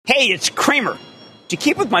Hey, it's Kramer. To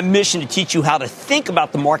keep with my mission to teach you how to think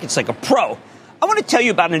about the markets like a pro, I want to tell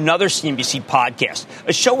you about another CNBC podcast,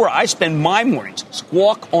 a show where I spend my mornings,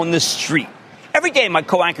 Squawk on the Street. Every day, my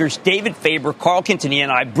co-anchors David Faber, Carl Quintanilla,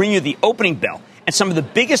 and I bring you the opening bell and some of the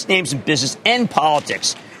biggest names in business and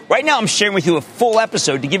politics. Right now, I'm sharing with you a full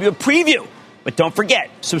episode to give you a preview. But don't forget,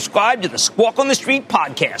 subscribe to the Squawk on the Street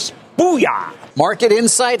podcast. Booyah! Market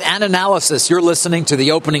insight and analysis. You're listening to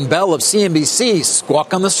the opening bell of CNBC's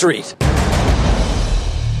Squawk on the Street.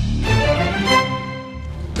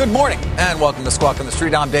 Good morning and welcome to Squawk on the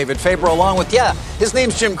Street. I'm David Faber along with, his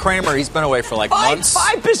name's Jim Cramer. He's been away for months.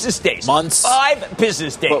 5 business days. Months. 5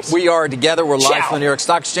 business days. But we are together. We're live from the New York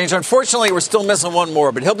Stock Exchange. Unfortunately, we're still missing one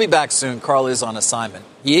more, but he'll be back soon. Carl is on assignment.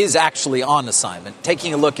 He is actually on assignment.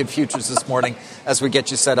 Taking a look at futures this morning as we get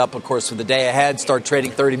you set up, of course, for the day ahead. Start trading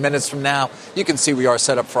 30 minutes from now. You can see we are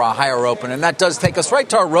set up for a higher open. And that does take us right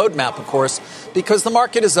to our roadmap, of course, because the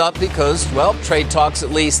market is up because, trade talks at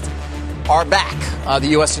least are back. The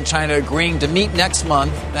U.S. and China agreeing to meet next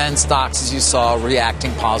month, and stocks, as you saw,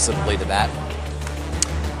 reacting positively to that.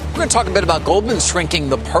 We're going to talk a bit about Goldman shrinking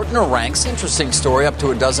the partner ranks. Interesting story. Up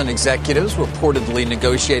to a dozen executives reportedly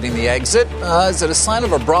negotiating the exit. Is it a sign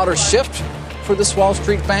of a broader shift for this Wall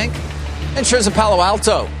Street bank? And shares in Palo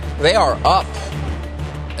Alto, they are up.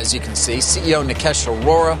 As you can see, CEO Nikesh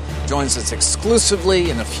Arora joins us exclusively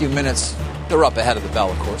in a few minutes. They're up ahead of the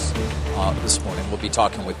bell, of course, this morning. We'll be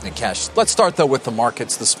talking with Nikesh. Let's start, though, with the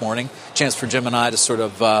markets this morning. Chance for Jim and I to sort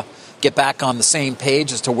of get back on the same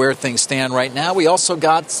page as to where things stand right now. We also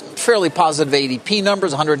got some fairly positive ADP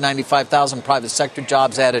numbers, 195,000 private sector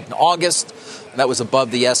jobs added in August. That was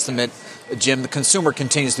above the estimate. Jim, the consumer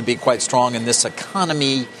continues to be quite strong in this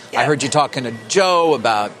economy. Yeah. I heard you talking to Joe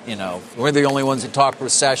about, we're the only ones that talk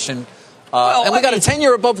recession. And we got a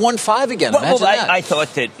 10-year above 1.5 again. Imagine that. I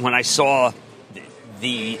thought that when I saw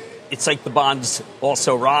it's like the bonds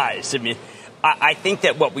also rise. I mean, I think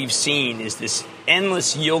that what we've seen is this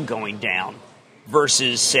endless yield going down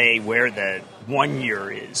versus, say, where the 1 year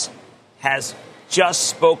is, has just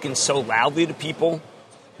spoken so loudly to people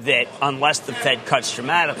that unless the Fed cuts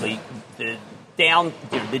dramatically, the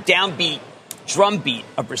downbeat drumbeat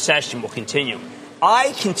of recession will continue.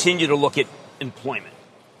 I continue to look at employment.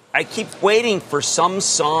 I keep waiting for some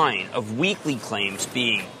sign of weekly claims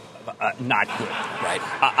being not good. Right.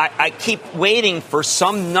 I keep waiting for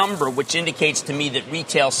some number which indicates to me that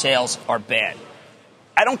retail sales are bad.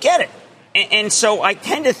 I don't get it. And so I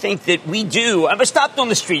tend to think that we do. I was stopped on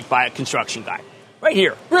the street by a construction guy. Right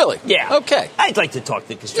here. Really? Yeah. Okay. I'd like to talk to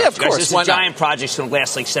the construction guys. Yeah, of course. This is a giant project going to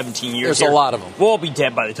last like 17 years. There's a lot of them. We'll all be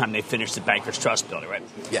dead by the time they finish the Bankers Trust building, right?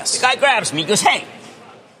 Yes. The guy grabs me. He goes, hey,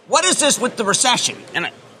 what is this with the recession? And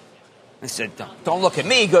I said, don't look at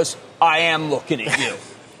me. He goes, I am looking at you.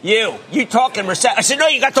 You talking recession. I said, no,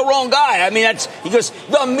 you got the wrong guy. I mean, he goes,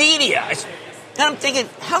 the media. And I'm thinking,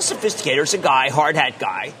 how sophisticated is a guy, hard hat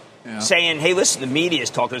guy, saying, hey, listen, the media is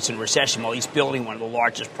talking us in recession while he's building one of the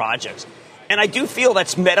largest projects. And I do feel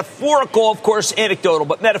that's metaphorical, of course, anecdotal,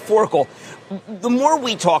 but metaphorical. The more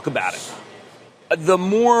we talk about it, the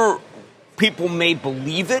more people may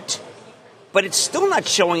believe it, but it's still not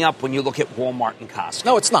showing up when you look at Walmart and Costco.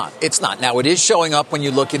 No, it's not. It's not. Now, it is showing up when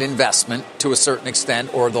you look at investment to a certain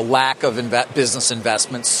extent, or the lack of business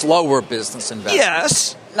investment, slower business investment.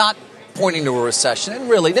 Yes. Not pointing to a recession. And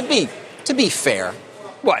really, to be fair,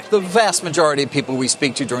 what? The vast majority of people we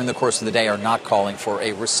speak to during the course of the day are not calling for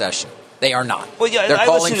a recession. They are not. Well, yeah, they're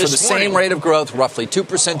calling for the same rate of growth, roughly 2%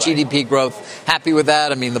 GDP growth. Happy with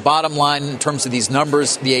that. I mean, the bottom line in terms of these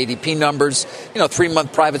numbers, the ADP numbers,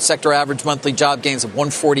 3-month private sector average monthly job gains of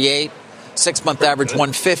 148, 6-month average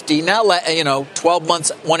 150. Now, 12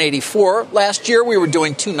 months 184. Last year we were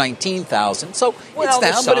doing 219,000. So it's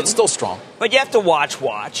down, but it's still strong. But you have to watch.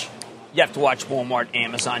 You have to watch Walmart,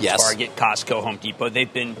 Amazon, Target, Costco, Home Depot.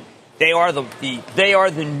 They are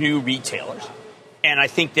the new retailers. And I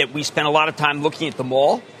think that we spend a lot of time looking at the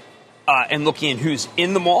mall and looking at who's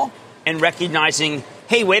in the mall and recognizing,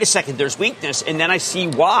 hey, wait a second, there's weakness. And then I see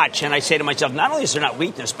Watch, and I say to myself, not only is there not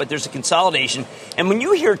weakness, but there's a consolidation. And when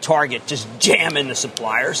you hear Target just jamming the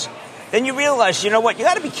suppliers, then you realize, you know what, you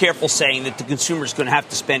got to be careful saying that the consumer is going to have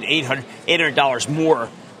to spend $800 more,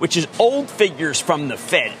 which is old figures from the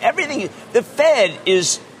Fed. The Fed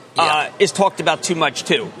is talked about too much,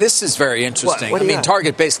 too. This is very interesting. What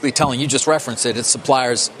Target basically telling you, just reference it, it's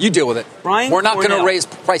suppliers. You deal with it. Brian, we're not going to raise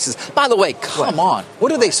prices. By the way, come on.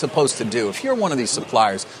 What are they supposed to do? If you're one of these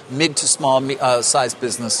suppliers, mid to small size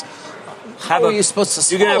business, how are you supposed to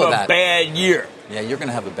swallow that? You're going to have a bad year. Yeah, you're going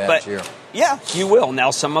to have a bad year. Yeah, you will.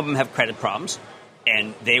 Now, some of them have credit problems.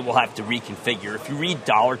 and they will have to reconfigure. If you read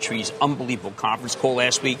Dollar Tree's unbelievable conference call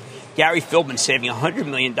last week, Gary Philbin saving $100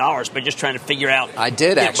 million by just trying to figure out. I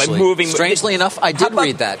did, actually. By moving. Strangely enough, I did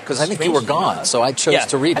read that because I think you were gone, so I chose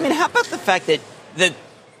to read it. I mean, how about the fact that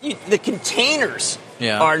the containers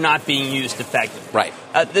are not being used effectively? Right.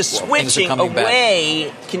 The switching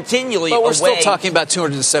away continually. But we're still talking about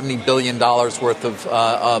 $270 billion worth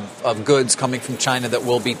of goods coming from China that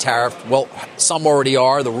will be tariffed. Well, some already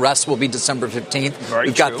are. The rest will be December 15th.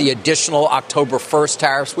 We've got the additional October 1st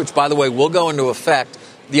tariffs, which, by the way, will go into effect.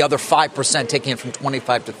 The other 5%, taking it from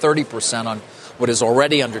 25 to 30% on what is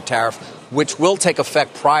already under tariff, which will take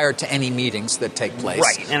effect prior to any meetings that take place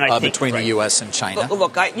between the U.S. and China.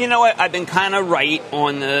 Look, I've been kind of right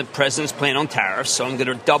on the president's plan on tariffs, so I'm going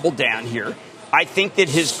to double down here. I think that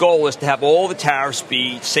his goal is to have all the tariffs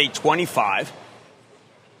be, say, 25,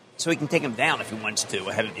 so he can take them down if he wants to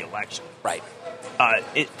ahead of the election. Right.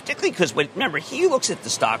 Particularly because, remember, he looks at the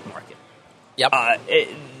stock market. Yep.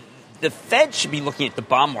 The Fed should be looking at the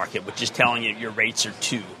bond market, which is telling you your rates are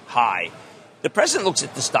too high. The president looks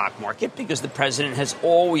at the stock market because the president has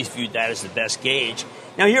always viewed that as the best gauge.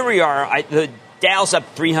 Now, here we are. The Dow's up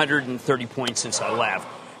 330 points since I left.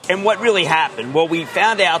 And what really happened? Well, we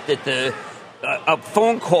found out that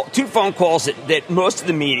two phone calls that most of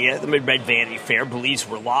the media, the Red Vanity Fair, believes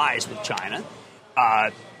were lies with China.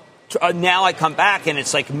 Now I come back, and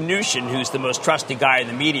it's like Mnuchin, who's the most trusted guy in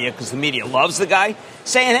the media, because the media loves the guy,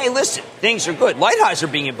 saying, hey, listen, things are good. Lighthizer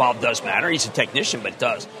being involved does matter. He's a technician, but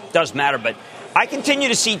it does matter. But I continue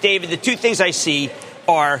to see, David, the two things I see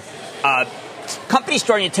are companies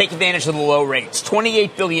starting to take advantage of the low rates.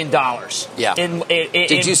 $28 billion. Yeah.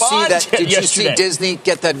 Did you see that? Did you see Disney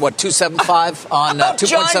get that, 2.75 on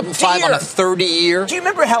 2.75 on a 30-year? Do you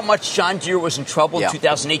remember how much John Deere was in trouble in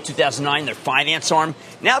 2008, 2009, their finance arm?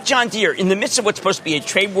 Now John Deere, in the midst of what's supposed to be a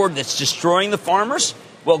trade war that's destroying the farmers,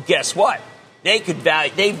 well, guess what?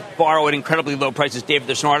 They borrow at incredibly low prices. David,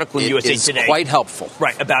 there's an article in USA Today. It's quite helpful.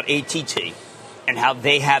 Right, about AT&T and how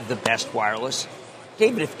they have the best wireless.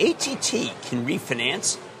 David, if AT&T can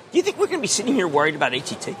refinance, do you think we're going to be sitting here worried about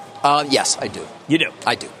AT&T? Yes, I do. You do?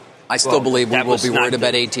 I do. I still believe we will be worried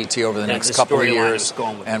about AT&T over the next couple of years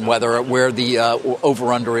and where the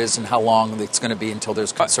over-under is and how long it's going to be until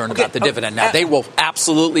there's concern about the dividend. Now, they will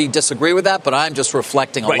absolutely disagree with that, but I'm just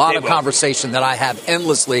reflecting a lot of conversation that I have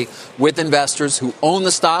endlessly with investors who own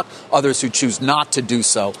the stock, others who choose not to do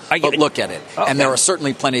so, but look at it. And there are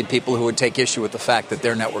certainly plenty of people who would take issue with the fact that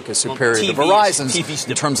their network is superior to Verizon's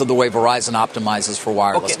in terms of the way Verizon optimizes for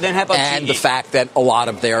wireless. Then how about and the fact that a lot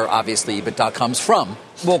of their, obviously, EBITDA comes from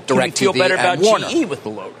can you feel better about GE with the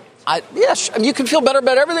low rates? Yes, you can feel better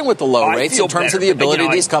about everything with the low rates in terms of the ability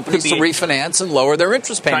of these companies to refinance and lower their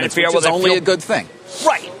interest payments, which is only a good thing.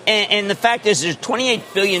 Right. And the fact is there's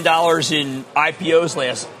 $28 billion in IPOs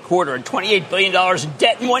last quarter and $28 billion in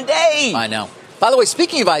debt in one day. I know. By the way,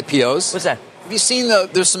 speaking of IPOs. What's that? Have you seen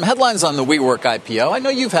there's some headlines on the WeWork IPO? I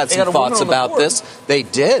know you've had some thoughts about this. They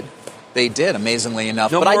did. They did, amazingly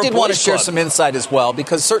enough. But I did want to share some insight as well,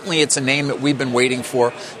 because certainly it's a name that we've been waiting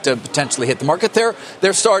for to potentially hit the market.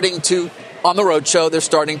 They're starting to, on the roadshow, they're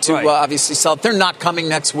starting to obviously sell. They're not coming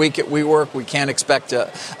next week at WeWork. We can't expect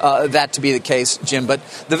that to be the case, Jim. But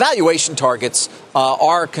the valuation targets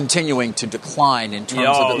are continuing to decline in terms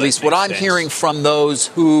of at least what I'm hearing from those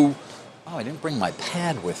who... Oh, I didn't bring my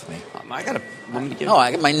pad with me. I got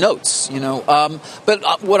my notes,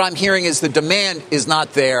 But what I'm hearing is the demand is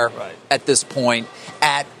not there at this point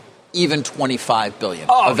at even $25 billion.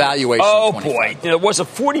 A valuation of $25 boy. There was a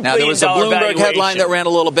 $40 billion Now, there was a Bloomberg valuation headline that ran a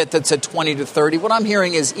little bit that said 20 to 30. What I'm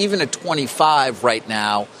hearing is even at 25 right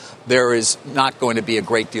now, there is not going to be a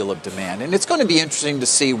great deal of demand. And it's going to be interesting to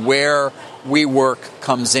see where WeWork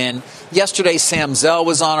comes in. Yesterday, Sam Zell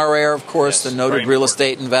was on our air, of course, the noted real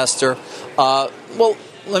estate investor. Well,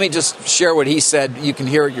 let me just share what he said. You can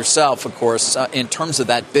hear it yourself, of course, in terms of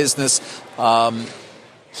that business.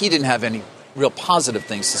 He didn't have any real positive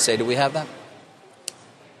things to say. Do we have that?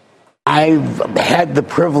 I've had the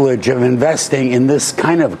privilege of investing in this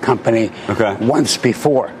kind of company once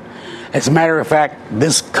before. As a matter of fact,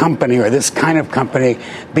 this company or this kind of company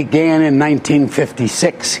began in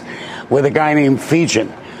 1956 with a guy named Fijian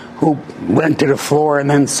who rented a floor and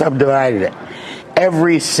then subdivided it.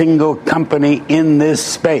 Every single company in this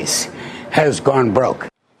space has gone broke.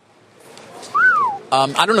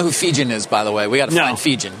 I don't know who Fijian is, by the way. We got to find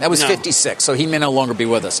Fijian. That was 56, so he may no longer be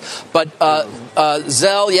with us. But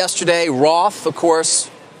Zell yesterday, Roth, of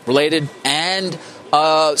course, related, and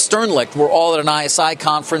Sternlicht were all at an ISI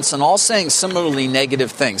conference and all saying similarly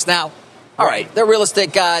negative things. Now, all right, they're real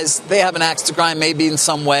estate guys. They have an axe to grind maybe in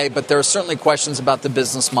some way, but there are certainly questions about the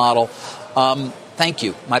business model. Thank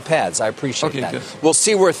you. My pads. I appreciate that. Good. We'll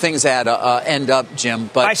see where things end up,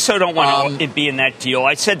 Jim. But I so don't want to be in that deal.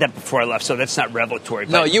 I said that before I left, so that's not revelatory.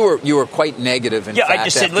 No, you were quite negative. In fact, I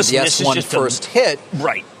just said, listen, the this S1 is just first hit.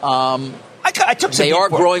 Right. I took some They are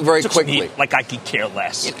growing very quickly. Like I could care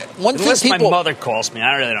less. Unless my mother calls me,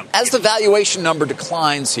 I really don't. As the valuation number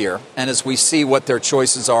declines here, and as we see what their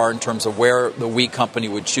choices are in terms of where the we company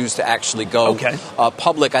would choose to actually go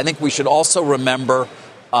public, I think we should also remember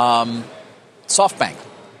SoftBank,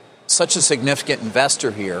 such a significant investor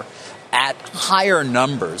here, at higher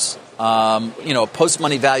numbers.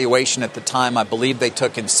 Post-money valuation at the time, I believe they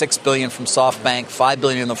took in $6 billion from SoftBank, $5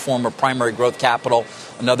 billion in the form of primary growth capital,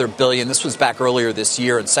 another $1 billion. This was back earlier this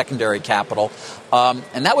year in secondary capital.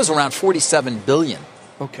 And that was around $47 billion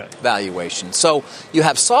valuation. So you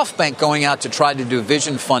have SoftBank going out to try to do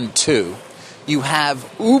Vision Fund 2. You have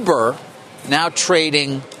Uber now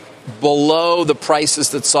trading below the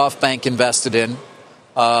prices that SoftBank invested in.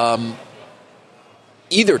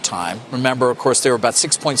 Either time. Remember, of course, they were about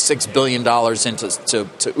 $6.6 billion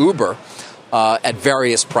into Uber at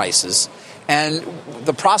various prices. And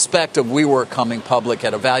the prospect of WeWork coming public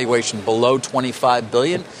at a valuation below $25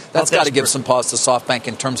 billion, that's got to give some pause to SoftBank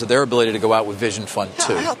in terms of their ability to go out with Vision Fund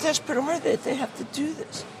 2. How desperate are they that they have to do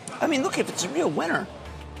this? I mean, look, if it's a real winner,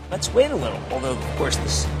 let's wait a little. Although, of course,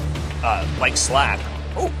 this, like Slack,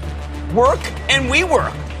 work and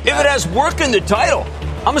WeWork. If it has work in the title,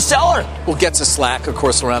 I'm a seller. We'll get to Slack, of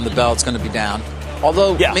course, around the bell. It's going to be down.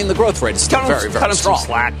 Although, I mean, the growth rate is still very, very strong.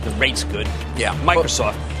 Slack, the rate's good. Yeah.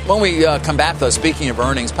 Microsoft. When we come back, though, speaking of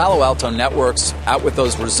earnings, Palo Alto Networks out with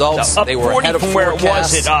those results. Up they were ahead of from forecast. Where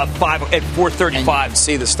it was at 435. And you can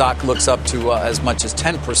see the stock looks up to as much as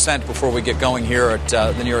 10% before we get going here at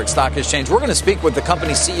the New York Stock Exchange. We're going to speak with the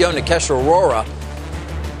company's CEO, Nikesh Arora.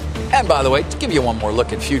 And by the way, to give you one more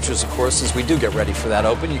look at futures, of course, as we do get ready for that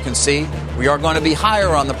open, you can see we are going to be higher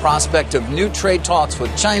on the prospect of new trade talks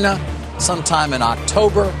with China sometime in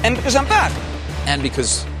October. And because I'm back. And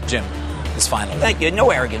because Jim is finally. Thank you.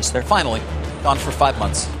 No arrogance there. Finally. Gone for 5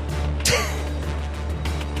 months.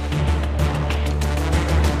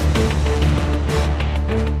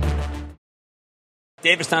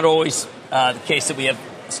 Dave, it's not always the case that we have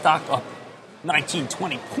stock up 19,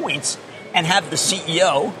 20 points and have the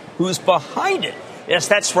CEO who's behind it. Yes,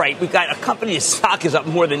 that's right. We've got a company whose stock is up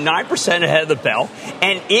more than 9% ahead of the bell,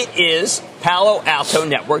 and it is Palo Alto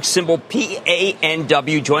Networks, symbol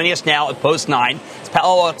PANW. Joining us now at Post 9, it's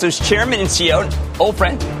Palo Alto's chairman and CEO, old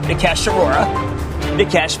friend, Nikesh Arora.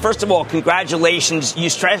 Nikesh, first of all, congratulations. You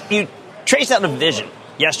traced out a vision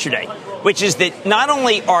yesterday, which is that not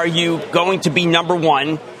only are you going to be number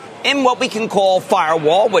one in what we can call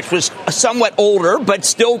firewall, which was somewhat older but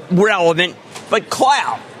still relevant, but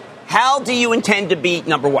cloud. How do you intend to be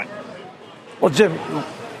number one? Well, Jim,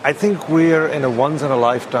 I think we're in a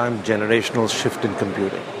once-in-a-lifetime generational shift in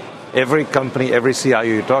computing. Every company, every CIO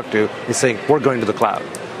you talk to is saying, we're going to the cloud.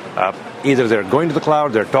 Either they're going to the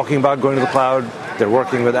cloud, they're talking about going to the cloud, they're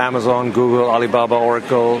working with Amazon, Google, Alibaba,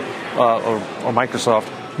 Oracle, or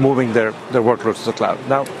Microsoft, moving their workloads to the cloud.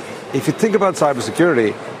 Now, if you think about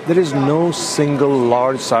cybersecurity, there is no single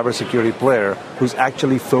large cybersecurity player who's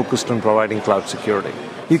actually focused on providing cloud security.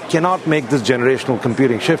 You cannot make this generational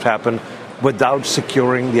computing shift happen without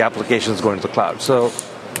securing the applications going to the cloud. So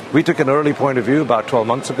we took an early point of view about 12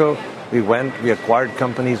 months ago. We acquired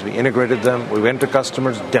companies, we integrated them, we went to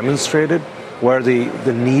customers, demonstrated where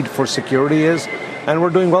the need for security is, and we're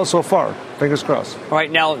doing well so far. Fingers crossed. All right,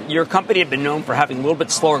 now, your company had been known for having a little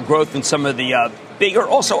bit slower growth than some of the bigger,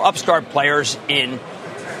 also upstart players in,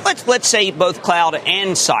 let's say, both cloud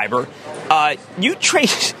and cyber. You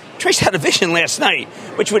traced out a vision last night,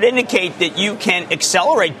 which would indicate that you can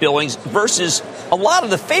accelerate billings versus a lot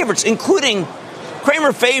of the favorites, including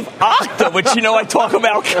Kramer fave Okta, which, I talk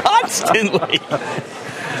about constantly.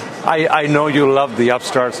 I know you love the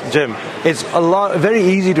upstarts, Jim. It's very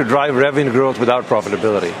easy to drive revenue growth without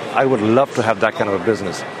profitability. I would love to have that kind of a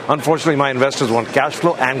business. Unfortunately, my investors want cash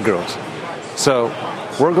flow and growth. So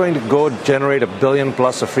we're going to go generate $1 billion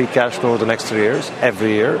plus of free cash flow over the next 3 years,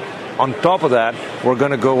 every year. On top of that, we're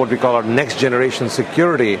going to go what we call our next generation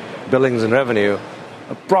security billings and revenue,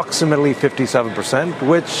 approximately 57%,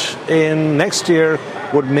 which in next year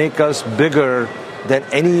would make us bigger than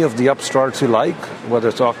any of the upstarts you like, whether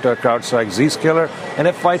it's Okta, CrowdStrike, Zscaler. And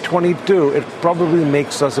FY22, it probably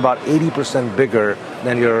makes us about 80% bigger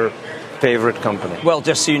than your favorite company. Well,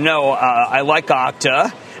 just so you know, I like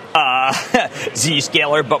Okta.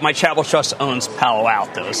 Zscaler, but my travel trust owns Palo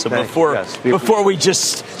Alto. So before we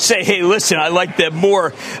just say, hey, listen, I like them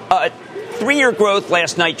more. 3-year growth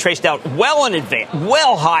last night traced out well in advance,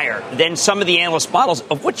 well higher than some of the analyst models,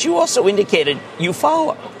 of which you also indicated you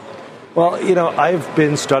follow. Well, I've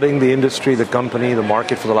been studying the industry, the company, the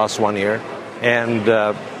market for the last 1 year, and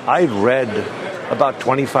I read about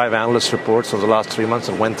 25 analyst reports over the last 3 months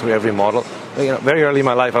and went through every model. Very early in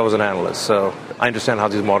my life, I was an analyst, so I understand how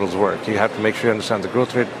these models work. You have to make sure you understand the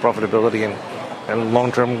growth rate, profitability, and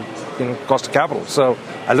long-term cost of capital. So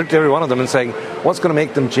I looked at every one of them and saying, what's going to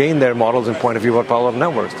make them change their models in point of view about Palo Alto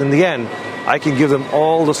Networks? In the end, I can give them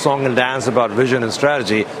all the song and dance about vision and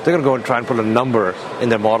strategy. They're going to go and try and put a number in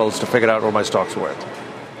their models to figure out what my stock's worth.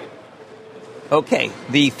 Okay.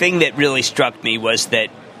 The thing that really struck me was that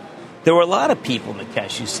there were a lot of people,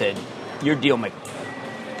 Nikesh, who said, your deal maker.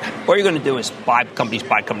 What you're going to do is buy companies,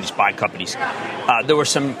 buy companies, buy companies. There were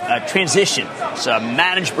some transitions,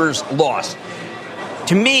 managers lost.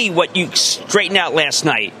 To me, what you straightened out last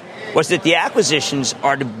night was that the acquisitions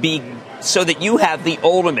are to be so that you have the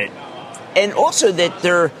ultimate. And also that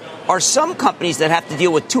there are some companies that have to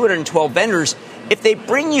deal with 212 vendors. If they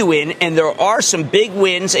bring you in, and there are some big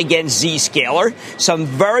wins against Zscaler, some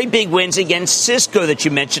very big wins against Cisco that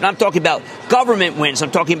you mentioned. I'm talking about government wins.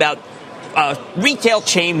 I'm talking about retail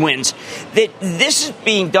chain wins. That this is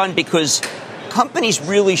being done because companies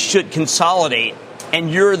really should consolidate,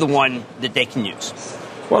 and you're the one that they can use.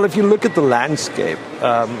 Well, if you look at the landscape,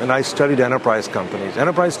 and I studied enterprise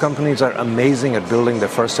companies are amazing at building their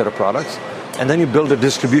first set of products, and then you build a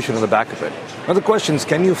distribution on the back of it. Now the question is,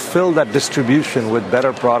 can you fill that distribution with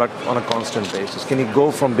better product on a constant basis? Can you go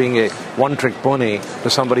from being a one-trick pony to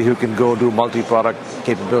somebody who can go do multi-product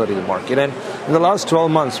capability in the market? And in the last 12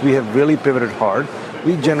 months, we have really pivoted hard.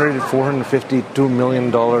 We generated $452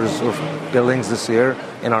 million of billings this year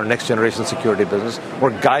in our next generation security business.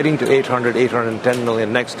 We're guiding to $810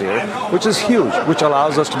 million next year, which is huge, which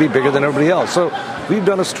allows us to be bigger than everybody else. So we've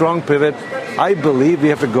done a strong pivot. I believe we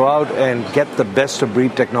have to go out and get the best of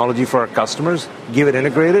breed technology for our customers, give it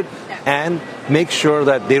integrated, and make sure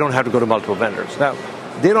that they don't have to go to multiple vendors. Now,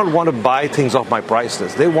 they don't want to buy things off my price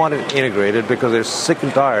list. They want it integrated because they're sick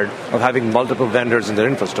and tired of having multiple vendors in their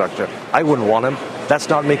infrastructure. I wouldn't want them. That's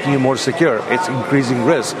not making you more secure. It's increasing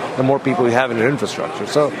risk the more people you have in your infrastructure.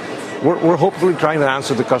 So we're hopefully trying to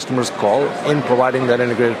answer the customer's call in providing that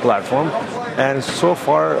integrated platform. And so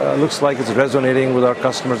far, looks like it's resonating with our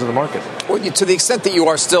customers in the market. Well, to the extent that you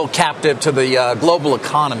are still captive to the global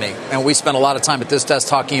economy, and we spent a lot of time at this desk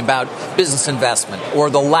talking about business investment, or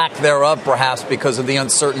the lack thereof, perhaps, because of the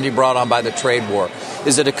uncertainty brought on by the trade war.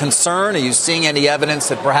 Is it a concern? Are you seeing any evidence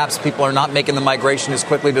that perhaps people are not making the migration as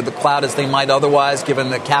quickly to the cloud as they might otherwise, given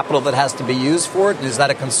the capital that has to be used for it? And is that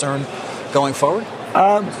a concern going forward?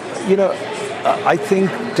 I think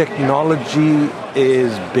technology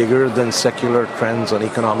is bigger than secular trends on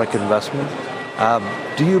economic investment.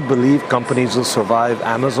 Do you believe companies will survive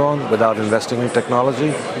Amazon without investing in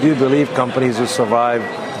technology? Do you believe companies will survive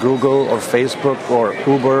Google or Facebook or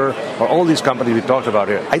Uber or all these companies we talked about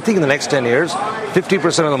here? I think in the next 10 years,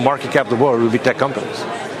 50% of the market cap of the world will be tech companies.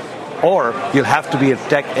 Or you'll have to be a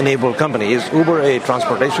tech-enabled company. Is Uber a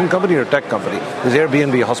transportation company or a tech company? Is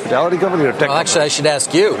Airbnb a hospitality company or a tech company? Actually, I should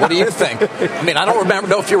ask you. What do you think? I mean, I don't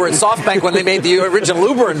know if you were at SoftBank when they made the original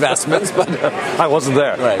Uber investments, but I wasn't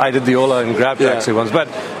there. Right. I did the Ola and Grab taxi ones. But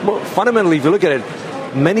fundamentally, if you look at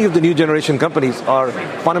it, many of the new generation companies are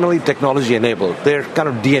fundamentally technology-enabled. They're kind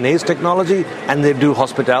of DNA's technology, and they do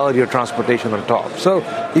hospitality or transportation on top. So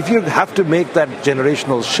if you have to make that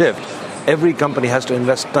generational shift, every company has to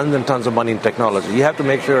invest tons and tons of money in technology. You have to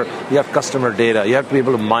make sure you have customer data. You have to be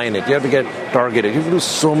able to mine it. You have to get targeted. You can do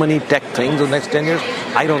so many tech things in the next 10 years.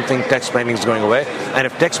 I don't think tech spending is going away. And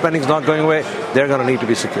if tech spending is not going away, they're going to need to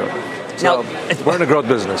be secure. So we're in a growth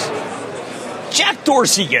business. Jack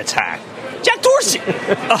Dorsey gets hacked. Jack Dorsey.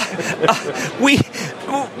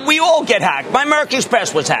 We all get hacked. My American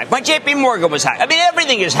Express was hacked. My JP Morgan was hacked. I mean,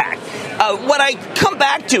 everything is hacked. What I come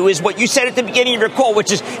back to is what you said at the beginning of your call,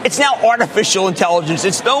 which is it's now artificial intelligence.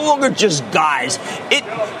 It's no longer just guys.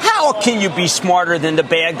 How can you be smarter than the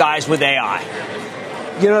bad guys with AI?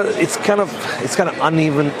 It's kind of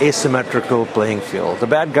uneven, asymmetrical playing field. The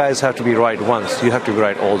bad guys have to be right once. You have to be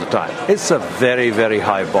right all the time. It's a very, very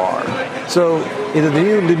high bar. So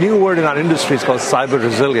the new word in our industry is called cyber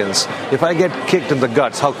resilience. If I get kicked in the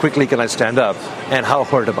guts, how quickly can I stand up and how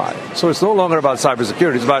hurt am I? So it's no longer about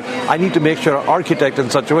cybersecurity. It's about I need to make sure I architect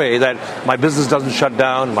in such a way that my business doesn't shut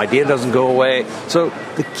down, my data doesn't go away. So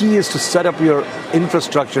the key is to set up your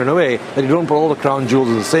infrastructure in a way that you don't put all the crown jewels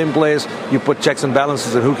in the same place. You put checks and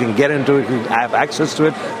balances and who can get into it, who have access to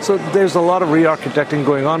it. So there's a lot of re-architecting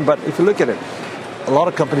going on. But if you look at it, a lot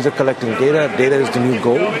of companies are collecting data. Data is the new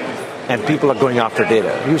gold. and people are going after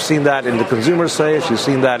data. You've seen that in the consumer space, you've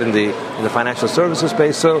seen that in the financial services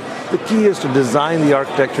space. So the key is to design the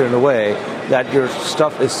architecture in a way that your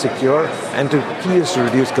stuff is secure, and the key is to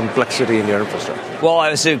reduce complexity in your infrastructure. Well, I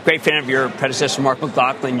was a great fan of your predecessor, Mark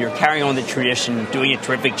McLaughlin. You're carrying on the tradition, doing a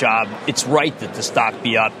terrific job. It's right that the stock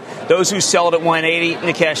be up. Those who sell it at 180,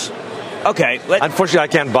 Nikesh, okay. Unfortunately, I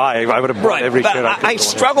can't buy. I would have bought every share. I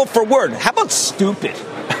struggle for word. How about stupid?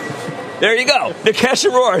 There you go. Nikesh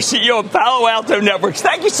Arora, CEO of Palo Alto Networks.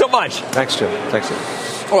 Thank you so much. Thanks, Jim. Thanks, Jim.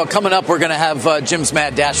 Well, coming up, we're going to have Jim's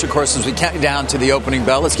Mad Dash, of course, as we count down to the opening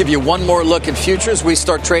bell. Let's give you one more look at futures. We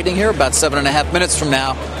start trading here about 7.5 minutes from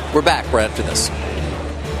now. We're back right after this.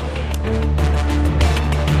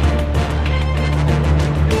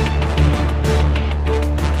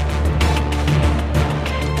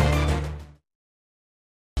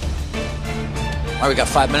 All right, we got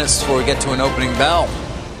 5 minutes before we get to an opening bell.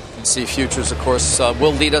 You can see futures, of course,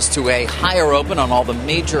 will lead us to a higher open on all the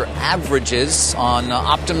major averages on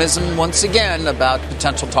optimism once again about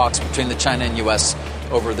potential talks between the China and U.S.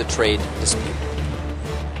 over the trade dispute.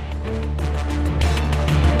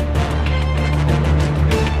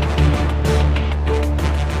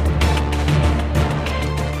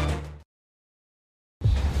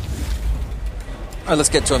 All right, let's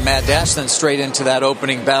get to a mad dash, then straight into that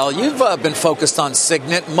opening bell. You've been focused on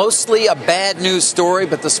Signet, mostly a bad news story,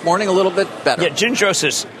 but this morning a little bit better. Yeah, Jim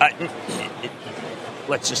Drosis,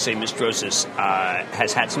 let's just say Ms. Drosis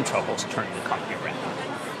has had some troubles turning the company around.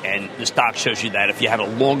 And the stock shows you that. If you had a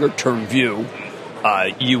longer-term view,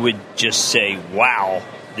 you would just say, wow,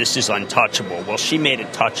 this is untouchable. Well, she made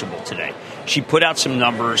it touchable today. She put out some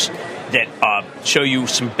numbers that show you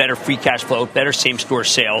some better free cash flow, better same-store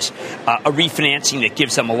sales, a refinancing that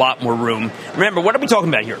gives them a lot more room. Remember, what are we talking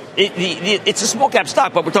about here? It's a small-cap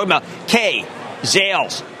stock, but we're talking about Kay,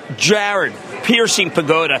 Zales, Jared, Piercing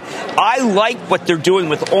Pagoda. I like what they're doing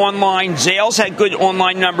with online. Zales had good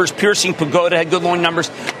online numbers. Piercing Pagoda had good online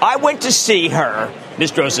numbers. I went to see her,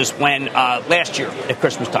 Ms. Drosis, when last year at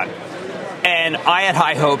Christmas time. And I had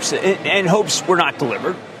high hopes, and hopes were not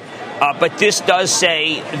delivered. But this does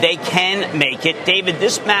say they can make it. David,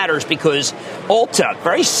 this matters because Ulta,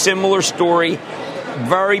 very similar story,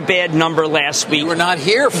 very bad number last week. You were not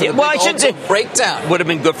here for the Ulta breakdown. Would have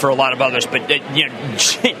been good for a lot of others, but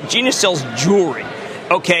Gina sells jewelry.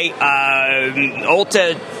 Okay,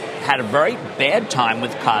 Ulta had a very bad time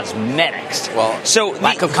with cosmetics. Well, so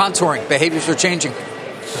lack of contouring. Behaviors are changing.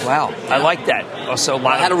 Wow, yeah. I like that. Also,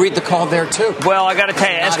 I had to read the call there, too. Well, I got to tell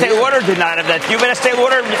you, Estee Lauder did not have that. Even Estee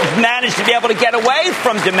Lauder managed to be able to get away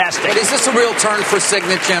from domestic. But is this a real turn for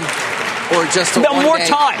Signet, Jim? Or just more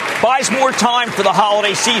time. Buys more time for the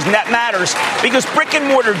holiday season. That matters because brick and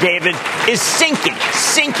mortar, David, is sinking.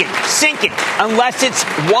 Unless it's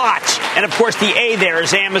watch. And, of course, the A there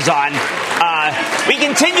is Amazon. We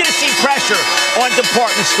continue to see pressure on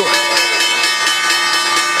department stores.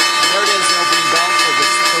 There it is, the opening bell for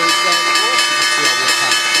this Thursday. Of course, you can see all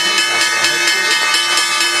real-time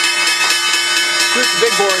here's the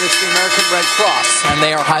big board. It's the American Red Cross. And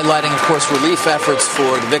they are highlighting, of course, relief efforts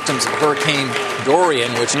for the victims of Hurricane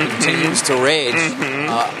Dorian, which continues to rage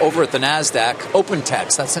over at the NASDAQ.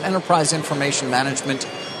 OpenText, that's an enterprise information management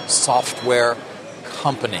software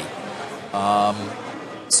company.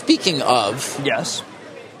 Speaking of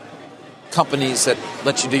companies that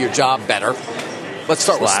let you do your job better, let's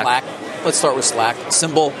start with Slack.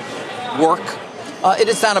 Symbol work. It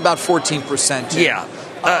is down about 14%. Yeah.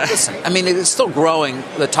 Listen, I mean, it is still growing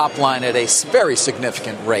the top line at a very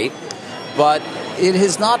significant rate, but it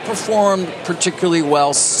has not performed particularly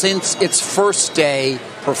well since its first day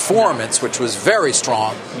performance, which was very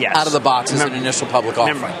strong out of the box as an initial public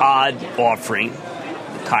offering. Odd offering,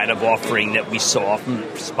 the kind of offering that we saw from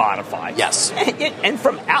Spotify. Yes. And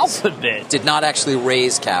from Alphabet. Did not actually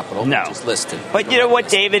raise capital. No. Just listed. But you know what,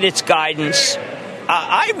 David? It's guidance.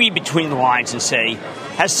 I read between the lines and say,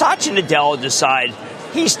 has Satya Nadella decided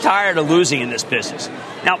he's tired of losing in this business?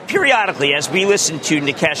 Now, periodically, as we listen to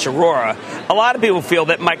Nikesh Arora, a lot of people feel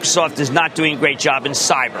that Microsoft is not doing a great job in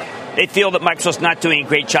cyber. They feel that Microsoft's not doing a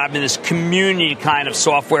great job in this community kind of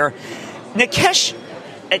software. Nikesh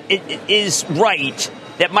is right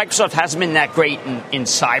that Microsoft hasn't been that great in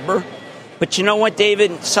cyber. But you know what,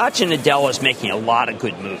 David? Satya Nadella is making a lot of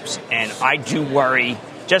good moves. And I do worry,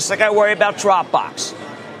 just like I worry about Dropbox,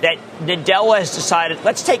 that Nadella has decided,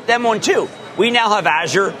 let's take them on too. We now have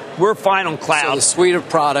Azure. We're fine on cloud. So the suite of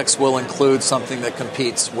products will include something that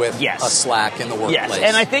competes with a Slack in the workplace. Yes,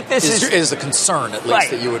 and I think this is a concern, at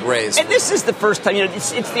least, that you would raise. And this is the first time,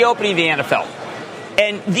 it's the opening of the NFL.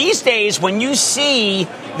 And these days, when you see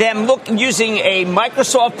them using a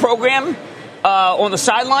Microsoft program, on the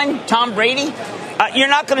sideline, Tom Brady, you're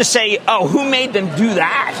not going to say, oh, who made them do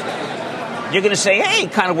that? You're going to say, hey,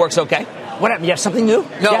 it kind of works okay. What happened? You have something new?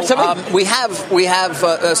 No, we have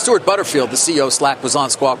Stuart Butterfield, the CEO of Slack, was on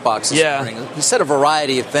Squawk Box this morning. He said a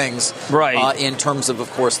variety of things in terms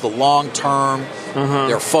of course, the long term,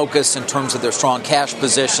 their focus in terms of their strong cash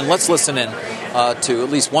position. Let's listen in to at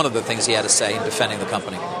least one of the things he had to say in defending the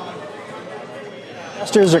company.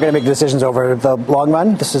 Investors are going to make decisions over the long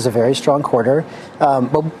run. This is a very strong quarter.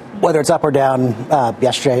 But whether it's up or down,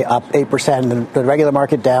 yesterday up 8%, the regular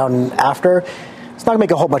market down after, it's not going to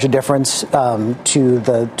make a whole bunch of difference to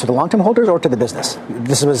the long-term holders or to the business.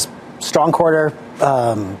 This was strong quarter,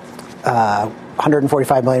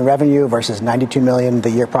 145 million revenue versus 92 million the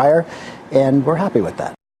year prior, and we're happy with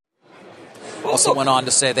that. Also went on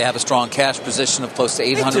to say they have a strong cash position of close to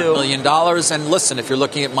 $800 million. And listen, if you're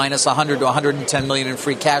looking at minus 100 to 110 million in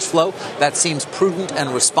free cash flow, that seems prudent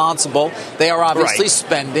and responsible. They are obviously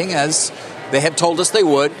spending, as they have told us they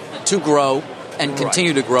would, to grow and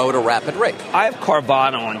continue to grow at a rapid rate. I have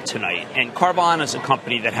Carvana on tonight, and Carvana is a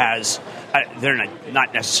company that has, they're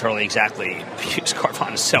not necessarily exactly, because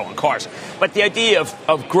Carvana is selling cars, but the idea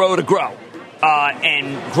of grow to grow.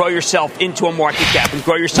 And grow yourself into a market cap and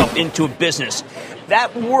grow yourself into a business.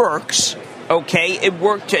 That works, okay? It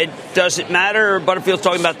worked. Does it matter? Butterfield's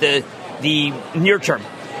talking about the near term.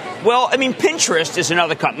 Well, I mean, Pinterest is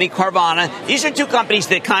another company, Carvana. These are two companies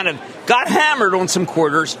that kind of got hammered on some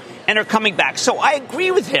quarters and are coming back. So I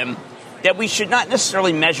agree with him that we should not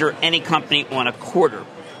necessarily measure any company on a quarter.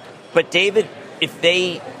 But, David, if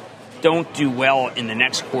they don't do well in the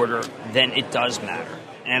next quarter, then it does matter.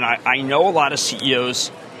 And I know a lot of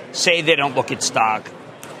CEOs say they don't look at stock.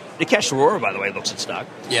 Nikesh Arora, by the way, looks at stock.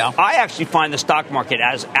 Yeah. I actually find the stock market,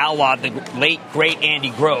 as a la the late, great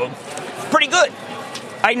Andy Grove, pretty good.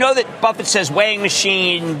 I know that Buffett says weighing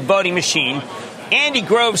machine, voting machine. Andy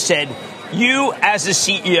Grove said, you as a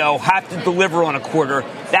CEO have to deliver on a quarter.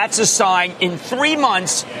 That's a sign in 3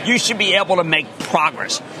 months you should be able to make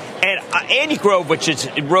progress. And Andy Grove, which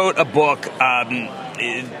wrote a book,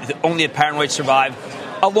 Only the Paranoid Survive,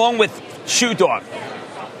 along with Shoe Dog,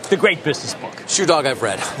 the great business book. Shoe Dog I've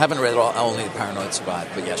read. I haven't read Only the Paranoid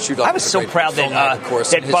Survive, but yeah, Shoe Dog. I was so proud that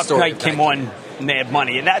Buck Knight came on Mad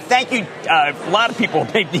Money. And thank you. A lot of people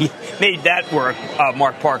made that work.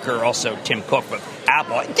 Mark Parker, also Tim Cook with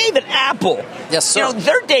Apple. David, Apple. Yes, sir. You know,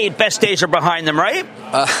 their best days are behind them, right?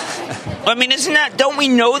 I mean, don't we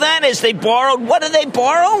know that as they borrowed? What do they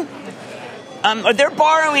borrow? They're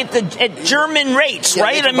borrowing at German rates,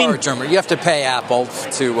 right? You have to pay Apple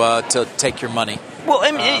to take your money. Well,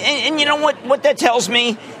 and you know what that tells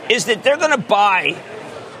me is that they're going to buy.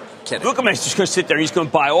 Look at him, he's just going to sit there. He's going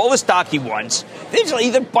to buy all the stock he wants.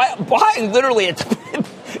 They're buying literally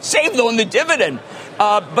saved on the dividend.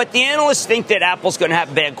 But the analysts think that Apple's going to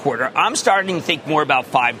have a bad quarter. I'm starting to think more about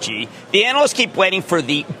 5G. The analysts keep waiting for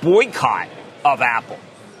the boycott of Apple.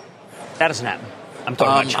 That doesn't happen. I'm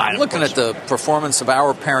talking about China. I'm looking at the performance of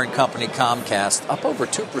our parent company, Comcast, up over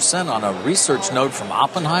 2% on a research note from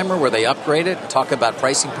Oppenheimer where they upgrade it and talk about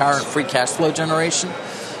pricing power and free cash flow generation.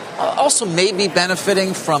 Also maybe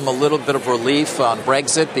benefiting from a little bit of relief on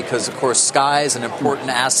Brexit because, of course, Sky is an important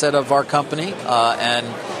asset of our company, and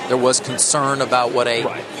there was concern about what a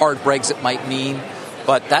hard Brexit might mean.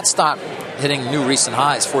 But that stock hitting new recent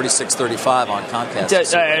highs, 46.35 on Comcast.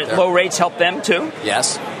 Does low rates help them, too?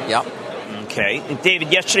 Yes. Yep. Okay. And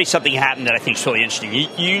David, yesterday something happened that I think is really interesting.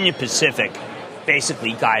 Union Pacific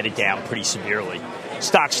basically guided down pretty severely.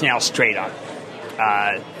 Stock's now straight up.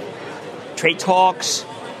 Trade talks,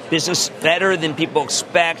 business better than people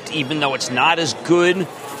expect, even though it's not as good.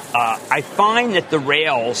 I find that the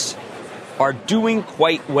rails are doing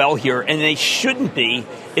quite well here, and they shouldn't be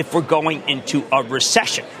if we're going into a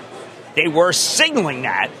recession. They were signaling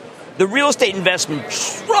that. The Real Estate Investment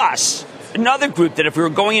Trust, another group that if we were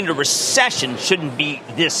going into recession shouldn't be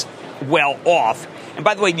this well off. And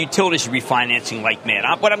by the way, utilities are refinancing like mad.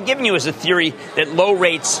 What I'm giving you is a theory that low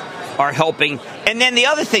rates are helping. And then the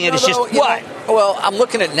other thing is just what? Well, I'm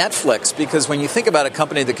looking at Netflix because when you think about a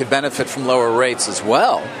company that could benefit from lower rates as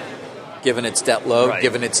well, given its debt load,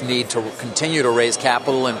 given its need to continue to raise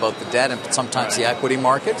capital in both the debt and sometimes the equity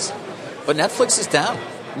markets. But Netflix is down.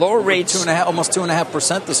 Lower rates, almost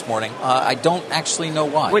 2.5% this morning. I don't actually know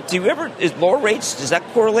why. Wait, is lower rates? Does that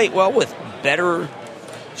correlate well with better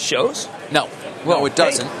shows? No, it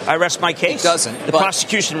doesn't. I rest my case. It doesn't. The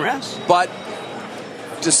prosecution rests. But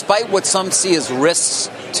despite what some see as risks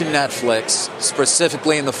to Netflix,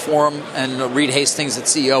 specifically in the form, and Reed Hastings,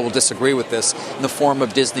 its CEO, will disagree with this, in the form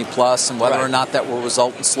of Disney Plus, and whether or not that will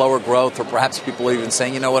result in slower growth, or perhaps people are even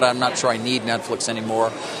saying, you know what, I'm not sure I need Netflix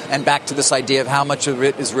anymore. And back to this idea of how much of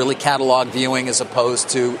it is really catalog viewing as opposed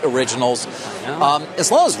to originals.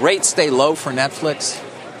 As long as rates stay low for Netflix,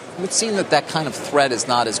 it would seem that kind of threat is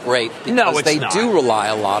not as great, because they do rely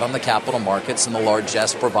a lot on the capital markets and the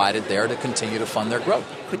largesse provided there to continue to fund their growth.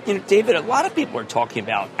 But, David, a lot of people are talking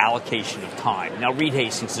about allocation of time. Now, Reed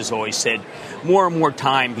Hastings has always said more and more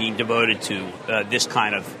time being devoted to this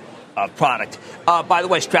kind of product. By the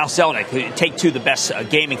way, Strauss-Zelnick, Take-Two, the best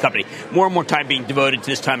gaming company, more and more time being devoted to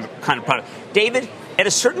this kind of product. David, at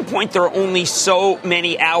a certain point, there are only so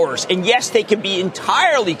many hours. And yes, they can be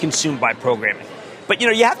entirely consumed by programming. But,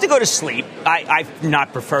 you have to go to sleep. I've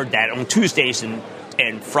not preferred that. On Tuesdays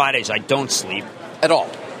and Fridays, I don't sleep. At all?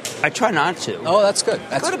 I try not to. Oh, that's good.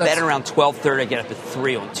 I go to bed around 12:30. I get up at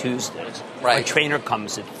 3 on Tuesdays. Right. My trainer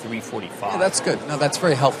comes at 3:45. Yeah, that's good. No, that's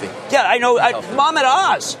very healthy. Yeah, I know. Mom at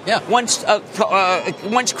Oz once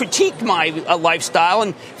critiqued my lifestyle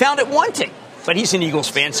and found it wanting. But he's an Eagles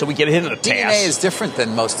fan, so we give him a pass. DNA is different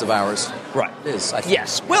than most of ours. Right. It is, I think.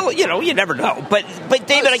 Yes. Well, you never know. But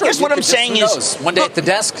David, I guess what I'm saying is... One day at the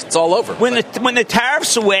desk, it's all over. When the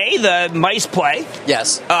tariff's away, the mice play.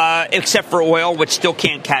 Yes. Except for oil, which still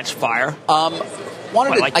can't catch fire.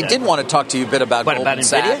 I did want to talk to you a bit about Goldman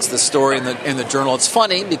Sachs, the story in the Journal. It's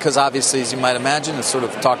funny because obviously, as you might imagine, I sort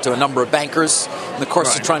of talked to a number of bankers in the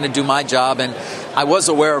course of trying to do my job, and I was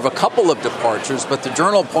aware of a couple of departures, but the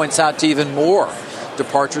Journal points out to even more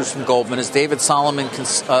departures from Goldman as David Solomon,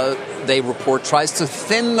 they report, tries to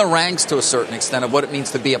thin the ranks to a certain extent of what it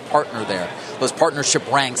means to be a partner there, those partnership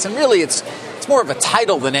ranks. And really, it's more of a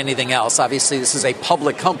title than anything else. Obviously, this is a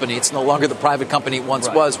public company. It's no longer the private company it once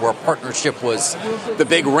was, where a partnership was the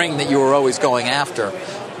big ring that you were always going after.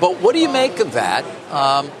 But what do you make of that?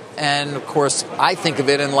 And, of course, I think of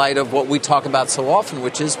it in light of what we talk about so often,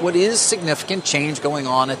 which is what is significant change going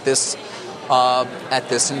on at this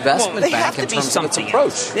investment bank in terms of its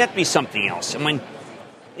approach. They have to be something else. And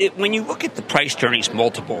when you look at the price-to-earnings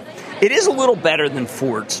multiple, it is a little better than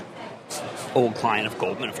Ford's, old client of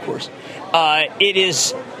Goldman, of course. It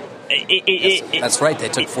is... That's right. They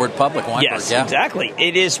took Ford public. Yes, exactly.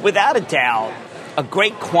 It is, without a doubt, a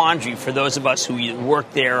great quandary for those of us who either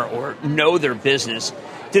work there or know their business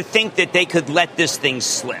to think that they could let this thing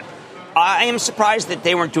slip. I am surprised that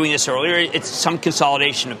they weren't doing this earlier. It's some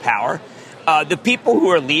consolidation of power. The people who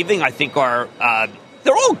are leaving, I think, they're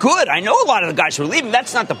all good. I know a lot of the guys who are leaving.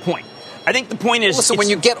 That's not the point. I think the point is... Listen, when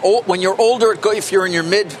you're older, if you're in your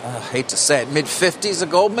mid-50s at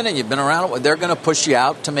Goldman and you've been around, they're going to push you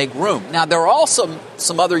out to make room. Now, there are also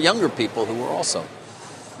some other younger people who are also...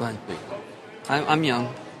 I'm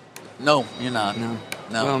young. No, you're not. No,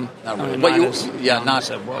 not really. But not. I was. Yeah.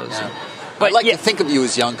 But I like to think of you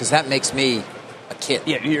as young because that makes me a kid.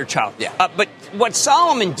 Yeah, you're a child. Yeah. But what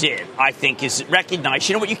Solomon did, I think, is recognize,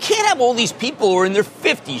 you can't have all these people who are in their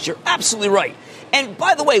 50s. You're absolutely right. And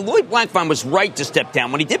by the way, Lloyd Blankfein was right to step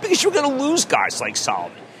down when he did because you're going to lose guys like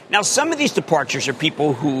Solomon. Now, some of these departures are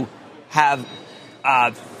people who have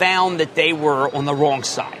found that they were on the wrong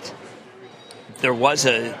side. There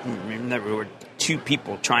were two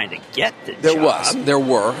people trying to get the job. There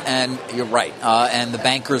were, and you're right. And the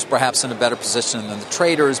bankers perhaps in a better position than the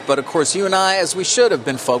traders. But, of course, you and I, as we should have,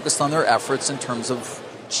 been focused on their efforts in terms of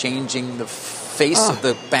changing the face of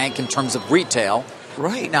the bank in terms of retail.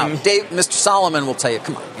 Right. Now, Mr. Solomon will tell you,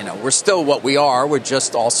 come on, we're still what we are. We're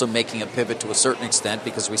just also making a pivot to a certain extent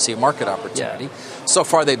because we see a market opportunity. Yeah. So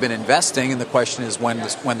far, they've been investing, and the question is when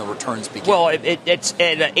the returns begin. Well, it's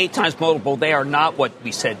at 8 times multiple. They are not what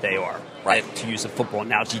we said they are, right? To use a football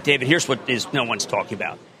analogy. David, here's what no one's talking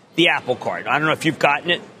about. The Apple Card. I don't know if you've gotten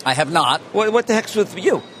it. I have not. What the heck's with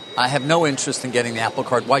you? I have no interest in getting the Apple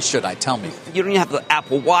Card. Why should I? Tell me. You don't even have the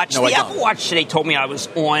Apple Watch. No, I don't. Apple Watch today told me I was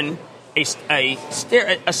on a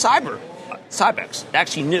Cybex,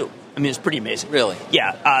 actually new. I mean, it's pretty amazing. Really?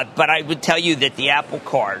 Yeah, but I would tell you that the Apple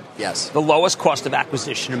Card, the lowest cost of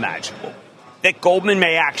acquisition imaginable, that Goldman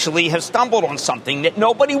may actually have stumbled on something that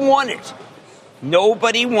nobody wanted.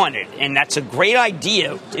 Nobody wanted, and that's a great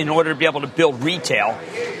idea in order to be able to build retail.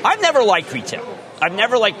 I've never liked retail.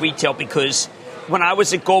 Because when I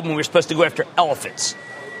was at Goldman, we were supposed to go after elephants.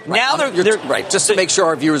 Right. Now they're right. Just to make sure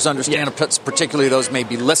our viewers understand, particularly those may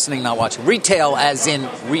be listening, not watching. Retail, as in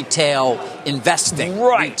retail investing,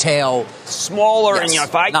 retail smaller, and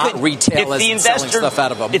retail as in selling stuff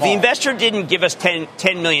out of a mall. If the investor didn't give us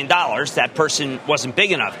 $10 million, that person wasn't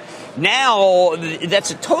big enough. Now that's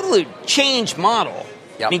a totally changed model.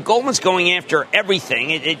 I mean, Goldman's going after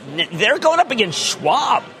everything. They're going up against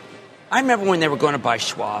Schwab. I remember when they were going to buy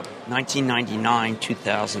Schwab, 1999,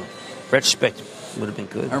 2000. Retrospect would have been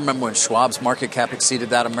good. I remember when Schwab's market cap exceeded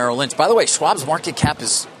that of Merrill Lynch. By the way, Schwab's market cap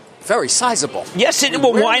is very sizable. Yes,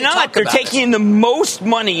 well, why not? They're taking in the most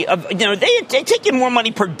money of, they take in more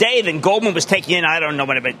money per day than Goldman was taking in. I don't know,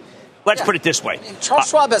 but let's put it this way. Charles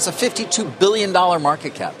Schwab has a $52 billion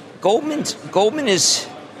market cap. Goldman is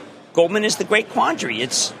the great quandary.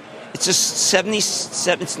 It's just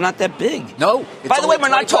 77. It's not that big. No. By the way, we're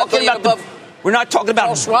not talking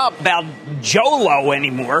about Schwab. About Jolo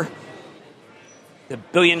anymore. The $1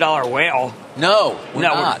 billion whale. No, we're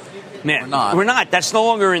not. Man, we're not. That's no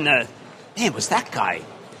longer in the. Man, was that guy?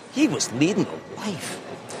 He was leading a life.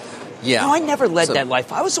 Yeah. No, I never led that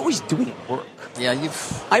life. I was always doing work. Yeah,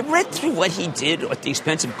 I read through what he did at the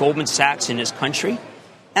expense of Goldman Sachs in his country,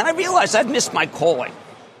 and I realized I've missed my calling.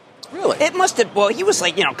 Really? It must have. Well, he was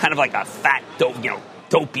like kind of like a fat,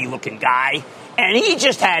 dopey-looking guy, and he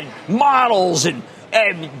just had models and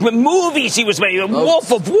movies he was making.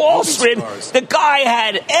 Wolf of Wall Street. The guy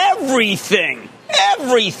had everything.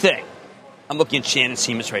 Everything. I'm looking at Shannon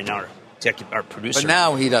Seamus right now, our producer. But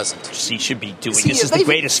now he doesn't. He should be doing. This is the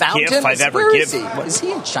greatest gift I've ever given. Is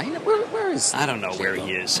he in China? Where is? I don't know where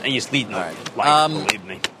he is. He's leading a life, believe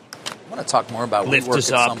me. I want to talk more about Lyft WeWork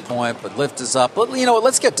is at up. some point, but Lyft is up. But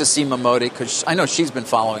let's get to Seema Modi, because I know she's been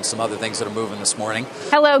following some other things that are moving this morning.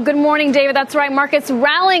 Hello, good morning, David. That's right. Markets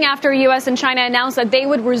rallying after U.S. and China announced that they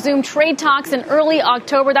would resume trade talks in early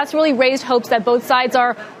October. That's really raised hopes that both sides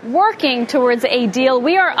are working towards a deal.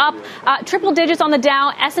 We are up triple digits on the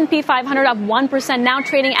Dow, S&P 500 up 1%, now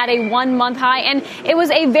trading at a one-month high. And it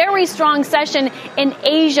was a very strong session in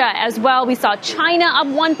Asia as well. We saw China up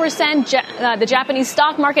 1%, the Japanese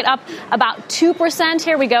stock market up about 2%.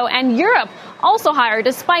 Here we go. And Europe also higher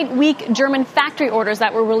despite weak German factory orders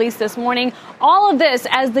that were released this morning. All of this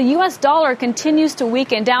as the U.S. dollar continues to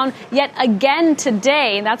weaken, down yet again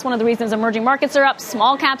today. And that's one of the reasons emerging markets are up,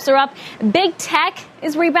 small caps are up. Big tech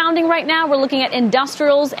is rebounding right now. We're looking at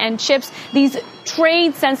industrials and chips. These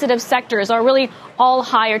trade-sensitive sectors are really all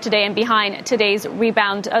higher today and behind today's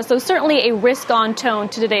rebound. So certainly a risk-on tone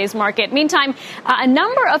to today's market. Meantime, a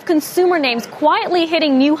number of consumer names quietly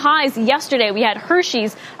hitting new highs yesterday. We had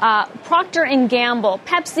Hershey's, Procter & Gamble,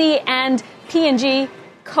 Pepsi, and P&G,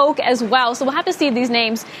 Coke as well. So we'll have to see if these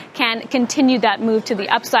names can continue that move to the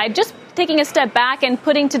upside. Just taking a step back and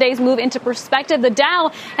putting today's move into perspective, the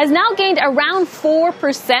Dow has now gained around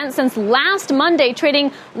 4% since last Monday,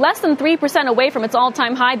 trading less than 3% away from its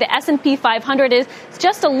all-time high. The S&P 500 is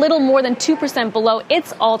just a little more than 2% below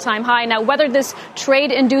its all-time high. Now, whether this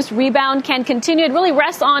trade-induced rebound can continue, it really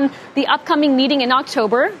rests on the upcoming meeting in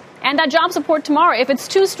October and that job support tomorrow. If it's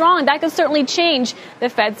too strong, that could certainly change the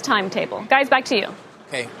Fed's timetable. Guys, back to you.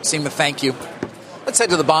 Okay, Seema, thank you. Let's head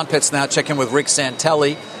to the bond pits now, check in with Rick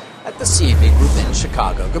Santelli at the CME Group in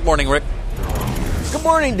Chicago. Good morning, Rick. Good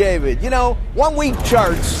morning, David. 1 week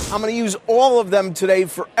charts, I'm going to use all of them today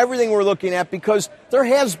for everything we're looking at because there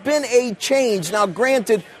has been a change. Now,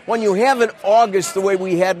 granted, when you have an August the way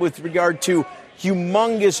we had with regard to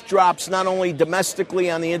humongous drops, not only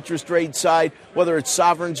domestically on the interest rate side, whether it's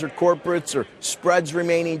sovereigns or corporates or spreads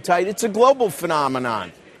remaining tight, it's a global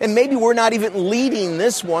phenomenon. And maybe we're not even leading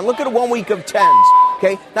this one. Look at a 1 week of tens.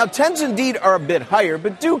 Okay, now tens indeed are a bit higher,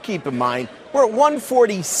 but do keep in mind we're at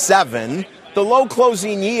 147. The low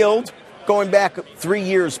closing yield going back 3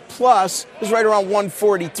 years plus is right around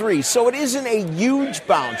 143. So it isn't a huge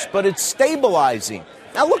bounce, but it's stabilizing.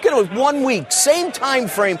 Now look at it with 1 week, same time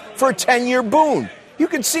frame for a 10-year boon. You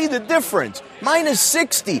can see the difference. Minus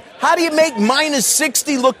 60. How do you make minus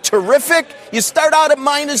 60 look terrific? You start out at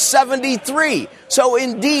minus 73. So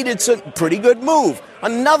indeed, it's a pretty good move.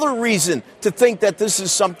 Another reason to think that this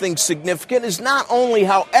is something significant is not only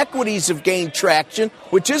how equities have gained traction,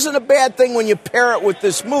 which isn't a bad thing when you pair it with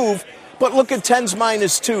this move, but look at 10s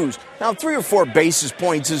minus 2s. Now, 3 or 4 basis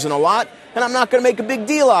points isn't a lot, and I'm not going to make a big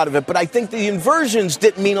deal out of it, but I think the inversions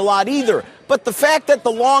didn't mean a lot either. But the fact that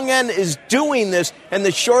the long end is doing this and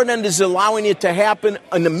the short end is allowing it to happen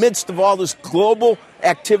in the midst of all this global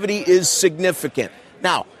activity is significant.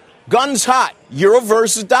 Now, guns hot, euro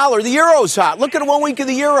versus dollar. The euro's hot. Look at 1 week of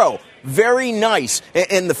the euro. Very nice.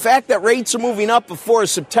 And the fact that rates are moving up before a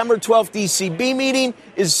September 12th ECB meeting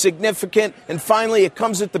is significant. And finally, it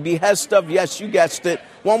comes at the behest of, yes, you guessed it,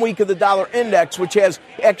 1 week of the dollar index, which has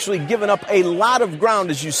actually given up a lot of ground,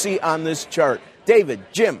 as you see on this chart. David,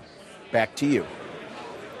 Jim, back to you.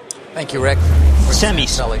 Thank you, Rick.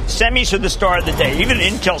 Semis are the star of the day. Even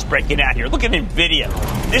Intel's breaking out here. Look at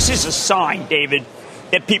NVIDIA. This is a sign, David,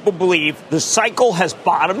 that people believe the cycle has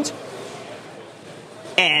bottomed.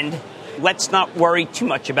 And let's not worry too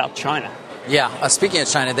much about China. Yeah, speaking of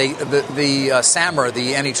China, the SAMR,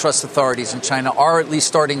 the antitrust authorities in China, are at least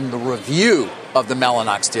starting the review of the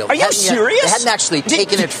Mellanox deal. Are you serious? They hadn't actually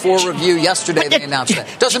taken it for review yesterday. They announced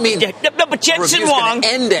that. Doesn't mean no, but Jensen Huang,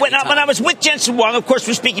 when I was with Jensen Huang, of course,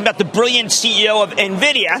 we're speaking about the brilliant CEO of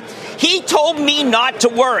NVIDIA. He told me not to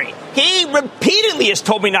worry. He repeatedly has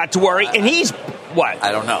told me not to worry, and he's what?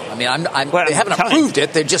 I don't know. I mean, they haven't approved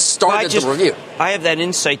it. They just started the review. I have that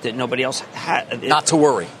insight that nobody else had. Not to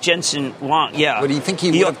worry. Jensen Huang, yeah. But do you think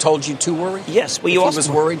he would have told you to worry? Yes. Well, if he was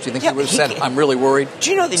worried, do you think he would have said, I'm really worried? Do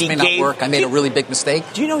you know that this may not work? I made a really big mistake?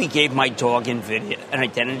 Do you know he gave my dog NVIDIA an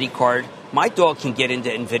identity card? My dog can get into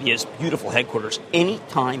NVIDIA's beautiful headquarters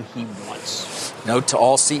anytime he wants. Note to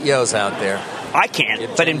all CEOs out there. I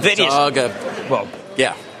can't, but NVIDIA's... Well,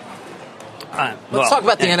 yeah. Let's talk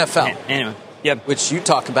about the NFL. Anyway. Yeah, which you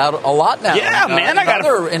talk about a lot now. Yeah, man, I got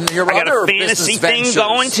a fantasy thing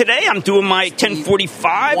going today. I'm doing my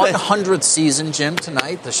 1045. 100th season, Jim,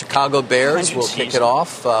 tonight. The Chicago Bears will kick it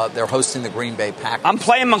off. They're hosting the Green Bay Packers. I'm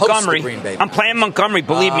playing Montgomery.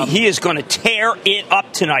 Believe me, he is going to tear it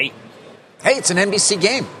up tonight. Hey, it's an NBC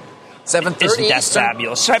game. 7:30 Isn't that Eastern.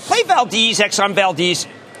 Fabulous? So I play Valdez, Exxon Valdez.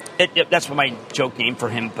 That's my joke name for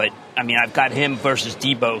him, but I mean, I've got him versus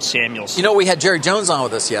Debo Samuels. You know, we had Jerry Jones on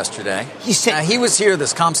with us yesterday. He said he was here.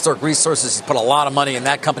 This Comstock Resources has put a lot of money in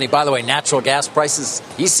that company. By the way, natural gas prices.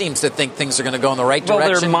 He seems to think things are going to go in the right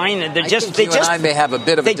direction. They may have a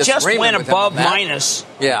bit of a disagreement. They just went above minus.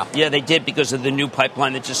 Yeah, they did because of the new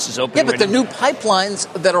pipeline that just is opening. Yeah, but the new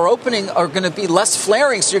pipelines that are opening are going to be less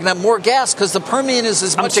flaring, so you're going to have more gas because the Permian is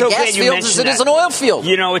as much a gas field as it is an oil field.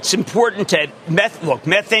 You know, it's important to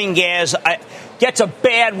methane gas gets a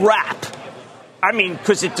bad rap. I mean,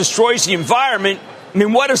 because it destroys the environment. I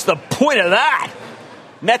mean, what is the point of that?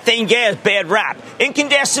 Methane gas, bad rap.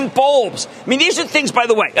 Incandescent bulbs. I mean, these are things, by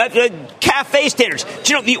the way, cafe standards.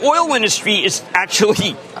 Do you know, the oil industry is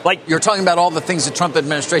actually like... You're talking about all the things the Trump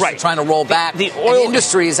administration is trying to roll back. The oil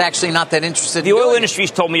industry is actually not that interested in oil industry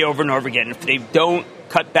has told me over and over again, if they don't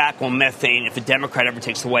cut back on methane, if a Democrat ever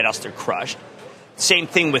takes the White House, they're crushed. Same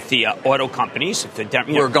thing with the auto companies.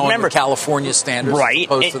 We're going with California standards. Right.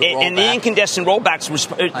 And the incandescent rollbacks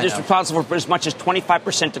is responsible for as much as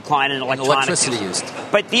 25% decline in electronics. Electricity used.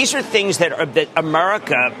 But these are things that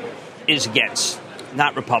America is against,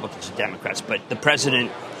 not Republicans or Democrats, but the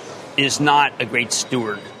president is not a great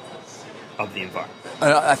steward of the environment.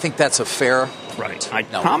 I think that's a fair... Right. I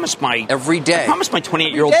promised my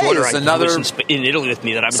 28-year-old daughter who was in Italy with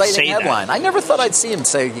me that I would say headline. that. I never thought I'd see him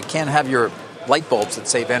say you can't have your light bulbs that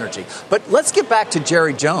save energy. But let's get back to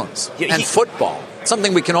Jerry Jones and football.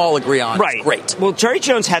 Something we can all agree on. Right. Is great. Well, Jerry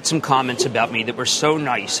Jones had some comments about me that were so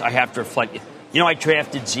nice. I have to reflect. You know, I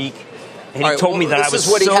drafted Zeke. And he told me that I was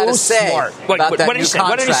so smart. This is what he had to say about that new contract.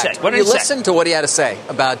 What did he say? What did he say? Listen to what he had to say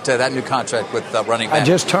about that new contract with running back. I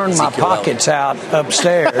just turned my pockets out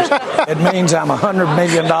upstairs. It means I'm $100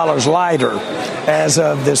 million lighter as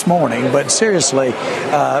of this morning. But seriously,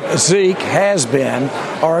 Zeke has been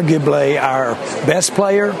arguably our best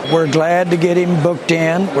player. We're glad to get him booked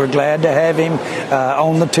in. We're glad to have him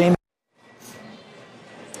on the team.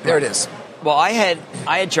 There it is. Well, I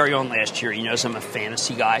had Jerry on last year. He knows I'm a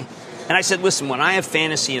fantasy guy. And I said, listen, when I have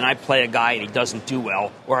fantasy and I play a guy and he doesn't do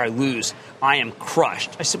well or I lose, I am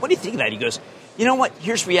crushed. I said, what do you think of that? He goes, you know what?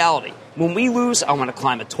 Here's reality. When we lose, I want to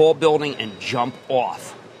climb a tall building and jump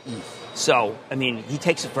off. So, I mean, he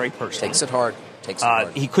takes it very personally. Takes it hard.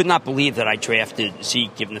 He could not believe that I drafted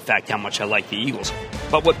Zeke, given the fact how much I like the Eagles.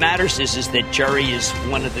 But what matters is that Jerry is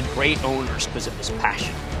one of the great owners because of his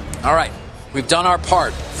passion. All right. We've done our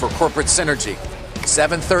part for corporate synergy.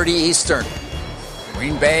 7:30 Eastern.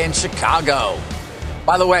 Green Bay and Chicago.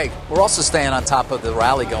 By the way, we're also staying on top of the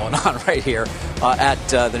rally going on right here at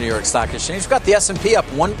the New York Stock Exchange. We've got the S&P up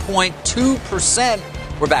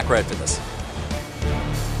 1.2%. We're back right after this.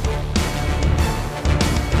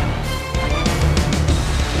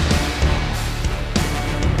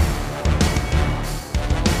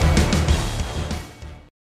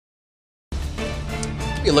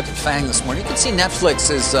 You look at FANG this morning. You can see Netflix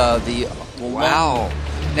is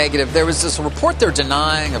negative. There was this report they're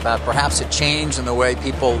denying about perhaps a change in the way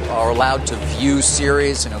people are allowed to view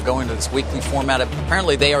series, going to this weekly format.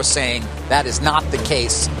 Apparently they are saying that is not the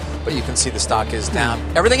case, but you can see the stock is down.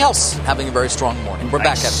 Everything else having a very strong morning. We're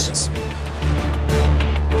back after this.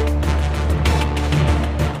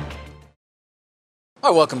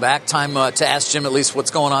 All right, welcome back. Time to ask Jim at least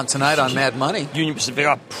what's going on tonight on Mad Money. Union Pacific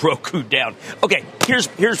broke down. Okay, here's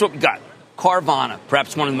what we got. Carvana,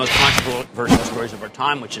 perhaps one of the most controversial stories of our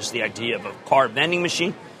time, which is the idea of a car vending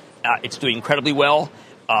machine. It's doing incredibly well.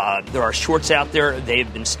 There are shorts out there.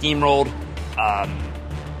 They've been steamrolled.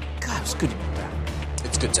 God, it's good to be back.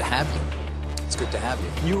 It's good to have you. It's good to have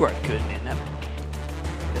you. You are good, man.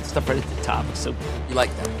 That stuff right at the top is so good. You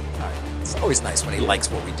like that? All right. It's always nice when he likes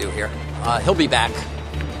what we do here. He'll be back.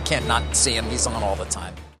 Can't not see him. He's on all the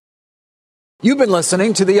time. You've been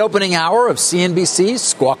listening to the opening hour of CNBC's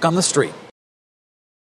Squawk on the Street.